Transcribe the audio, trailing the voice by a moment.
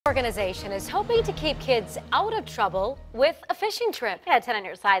Organization is hoping to keep kids out of trouble with a fishing trip. Yeah, 10 on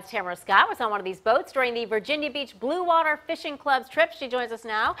your side's Tamara Scott was on one of these boats during the Virginia Beach Blue Water Fishing Club's trip. She joins us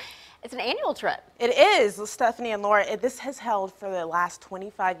now. It's an annual trip. It is, Stephanie and Laura. This has held for the last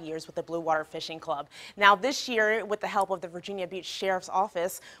 25 years with the Blue Water Fishing Club. Now this year, with the help of the Virginia Beach Sheriff's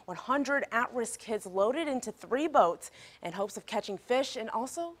Office, 100 at-risk kids loaded into 3 boats in hopes of catching fish and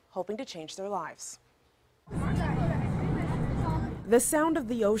also hoping to change their lives. The sound of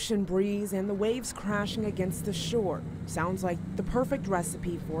the ocean breeze and the waves crashing against the shore sounds like the perfect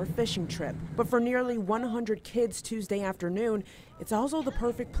recipe for a fishing trip. But for nearly 100 kids Tuesday afternoon, it's also the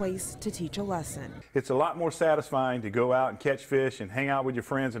perfect place to teach a lesson. It's a lot more satisfying to go out and catch fish and hang out with your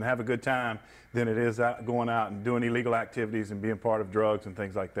friends and have a good time than it is going out and doing illegal activities and being part of drugs and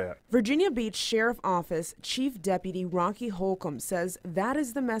things like that. Virginia Beach Sheriff Office Chief Deputy Rocky Holcomb says that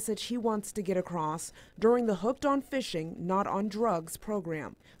is the message he wants to get across during the Hooked on Fishing, Not on Drugs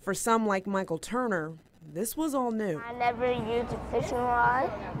program. For some like Michael Turner, this was all new. I never used a fishing rod,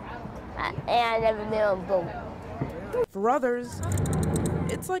 and I never been on a boat. For others,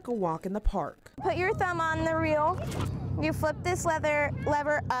 it's like a walk in the park. Put your thumb on the reel. You flip this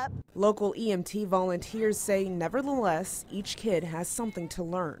lever up. Local EMT volunteers say, nevertheless, each kid has something to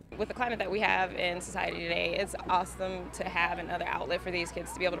learn. With the climate that we have in society today, it's awesome to have another outlet for these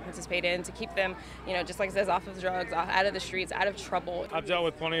kids to be able to participate in, to keep them, you know, just like it says, off of drugs, out of the streets, out of trouble. I've dealt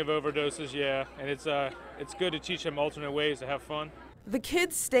with plenty of overdoses, yeah, and it's good to teach them alternate ways to have fun. The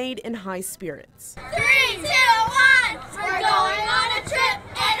kids stayed in high spirits. 3, 2, 1, we're going on a trip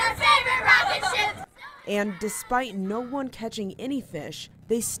in our favorite rocket ship. And despite no one catching any fish,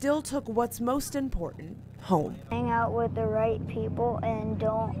 they still took what's most important home. Hang out with the right people and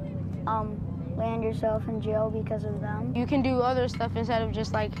don't land yourself in jail because of them. You can do other stuff instead of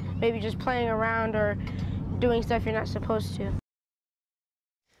just like maybe just playing around or doing stuff you're not supposed to.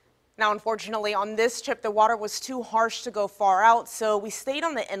 Now, unfortunately, on this trip, the water was too harsh to go far out, so we stayed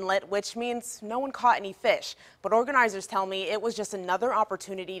on the inlet, which means no one caught any fish. But organizers tell me it was just another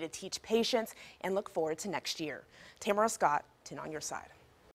opportunity to teach patience and look forward to next year. Tamara Scott, 10 on your side.